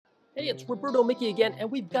Hey, it's Roberto Miki again, and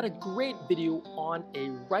we've got a great video on a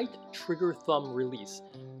right trigger thumb release.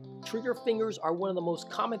 Trigger fingers are one of the most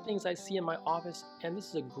common things I see in my office, and this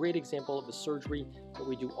is a great example of a surgery that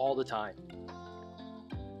we do all the time.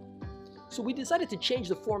 So we decided to change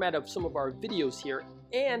the format of some of our videos here,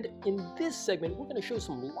 and in this segment we're going to show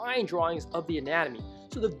some line drawings of the anatomy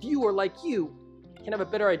so the viewer like you can have a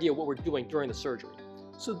better idea of what we're doing during the surgery.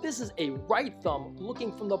 So this is a right thumb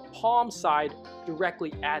looking from the palm side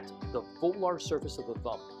directly at the volar surface of the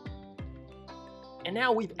thumb. And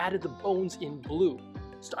now we've added the bones in blue.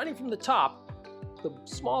 Starting from the top, the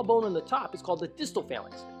small bone on the top is called the distal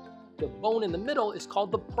phalanx. The bone in the middle is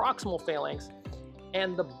called the proximal phalanx,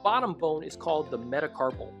 and the bottom bone is called the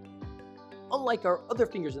metacarpal. Unlike our other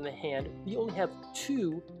fingers in the hand, we only have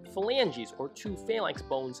two phalanges or two phalanx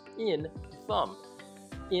bones in the thumb.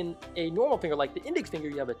 In a normal finger like the index finger,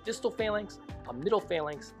 you have a distal phalanx, a middle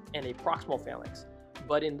phalanx, and a proximal phalanx.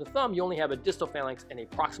 But in the thumb, you only have a distal phalanx and a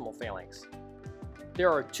proximal phalanx. There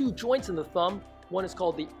are two joints in the thumb. One is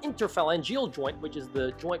called the interphalangeal joint, which is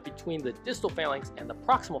the joint between the distal phalanx and the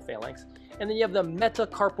proximal phalanx. And then you have the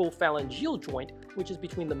metacarpal phalangeal joint, which is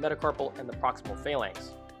between the metacarpal and the proximal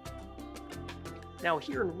phalanx. Now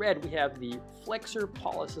here in red, we have the flexor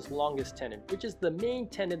pollicis longus tendon, which is the main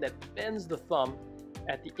tendon that bends the thumb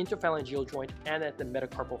at the interphalangeal joint and at the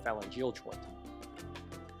metacarpal phalangeal joint.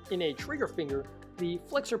 In a trigger finger, the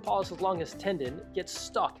flexor pollicis longus tendon gets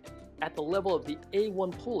stuck at the level of the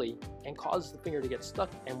A1 pulley and causes the finger to get stuck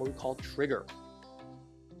and what we call trigger.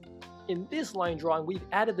 In this line drawing, we've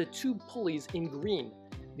added the two pulleys in green,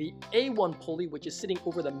 the A1 pulley, which is sitting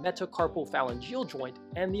over the metacarpal phalangeal joint,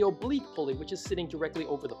 and the oblique pulley, which is sitting directly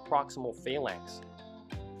over the proximal phalanx.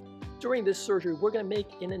 During this surgery, we're going to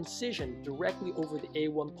make an incision directly over the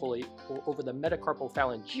A1 pulley or over the metacarpal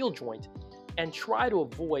phalangeal joint and try to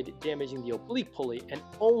avoid damaging the oblique pulley and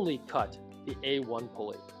only cut the A1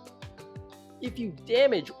 pulley. If you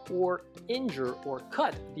damage or injure or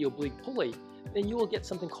cut the oblique pulley, then you will get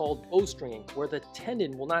something called bowstringing, where the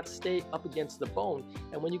tendon will not stay up against the bone,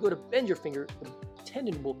 and when you go to bend your finger, the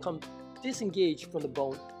tendon will come disengaged from the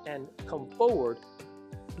bone and come forward,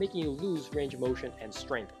 making you lose range of motion and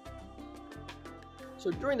strength. So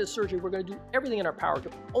during this surgery, we're going to do everything in our power to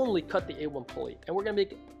only cut the A1 pulley, and we're going to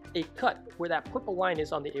make a cut where that purple line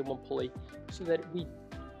is on the A1 pulley so that we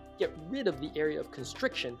get rid of the area of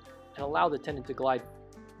constriction and allow the tendon to glide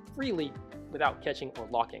freely without catching or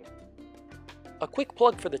locking. A quick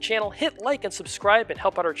plug for the channel: hit like and subscribe and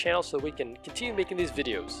help out our channel so we can continue making these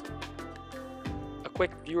videos. A quick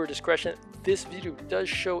viewer discretion: this video does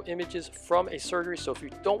show images from a surgery, so if you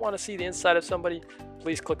don't want to see the inside of somebody,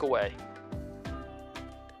 please click away.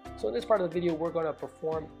 So in this part of the video, we're going to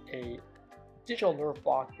perform a digital nerve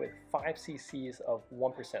block with 5 cc's of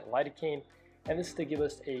 1% lidocaine, and this is to give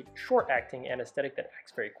us a short-acting anesthetic that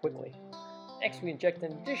acts very quickly. Next, we inject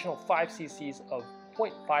an additional 5 cc's of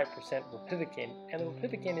 0.5% ropivacaine, and the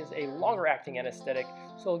ropivacaine is a longer-acting anesthetic,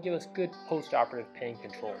 so it'll give us good post-operative pain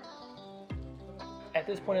control. At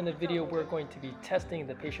this point in the video, we're going to be testing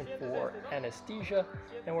the patient for anesthesia,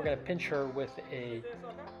 and we're going to pinch her with a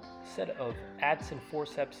set of Addison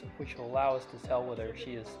forceps, which will allow us to tell whether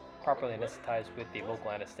she is properly anesthetized with the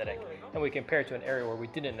local anesthetic, and we compare it to an area where we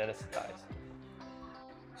didn't anesthetize.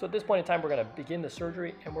 So at this point in time, we're going to begin the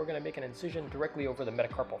surgery, and we're going to make an incision directly over the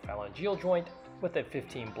metacarpal phalangeal joint with a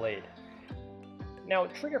 15 blade. Now,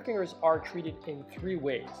 trigger fingers are treated in 3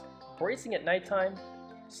 ways: bracing at nighttime,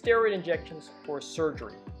 steroid injections, or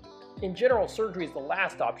surgery. In general, surgery is the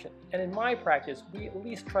last option, and in my practice, we at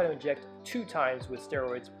least try to inject 2 times with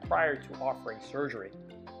steroids prior to offering surgery.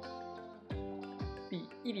 The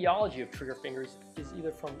etiology of trigger fingers is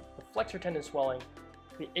either from the flexor tendon swelling,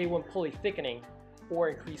 the A1 pulley thickening, or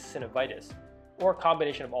increased synovitis, or a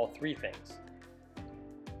combination of all 3 things.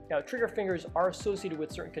 Now, trigger fingers are associated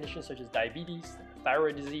with certain conditions such as diabetes,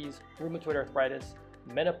 thyroid disease, rheumatoid arthritis,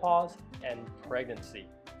 menopause, and pregnancy.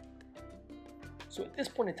 So at this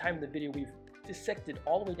point in time in the video, we've dissected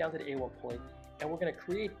all the way down to the A1 pulley, and we're going to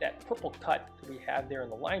create that purple cut that we have there in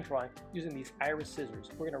the line drawing using these iris scissors.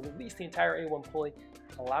 We're going to release the entire A1 pulley,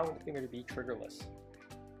 allowing the finger to be triggerless.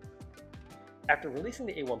 After releasing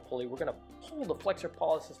the A1 pulley, we're going to pull the flexor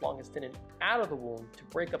pollicis longus tendon out of the wound to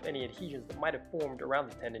break up any adhesions that might have formed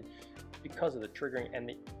around the tendon because of the triggering and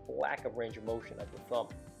the lack of range of motion of the thumb.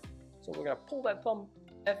 So we're going to pull that thumb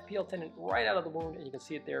FPL tendon right out of the wound, and you can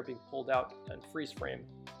see it there being pulled out in freeze frame.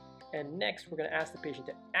 And next, we're going to ask the patient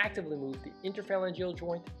to actively move the interphalangeal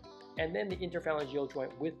joint and then the interphalangeal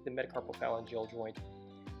joint with the metacarpal phalangeal joint.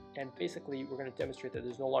 And basically, we're going to demonstrate that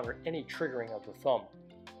there's no longer any triggering of the thumb.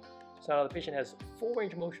 So now the patient has full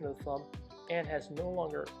range of motion of the thumb and has no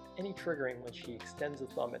longer any triggering when she extends the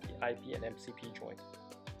thumb at the IP and MCP joint.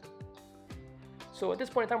 So at this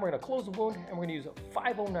point in time, we're going to close the wound, and we're going to use a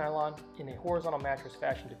 5/0 nylon in a horizontal mattress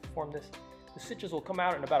fashion to perform this. The stitches will come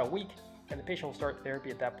out in about a week, and the patient will start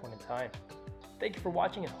therapy at that point in time. Thank you for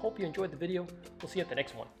watching and hope you enjoyed the video. We'll see you at the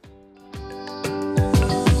next one.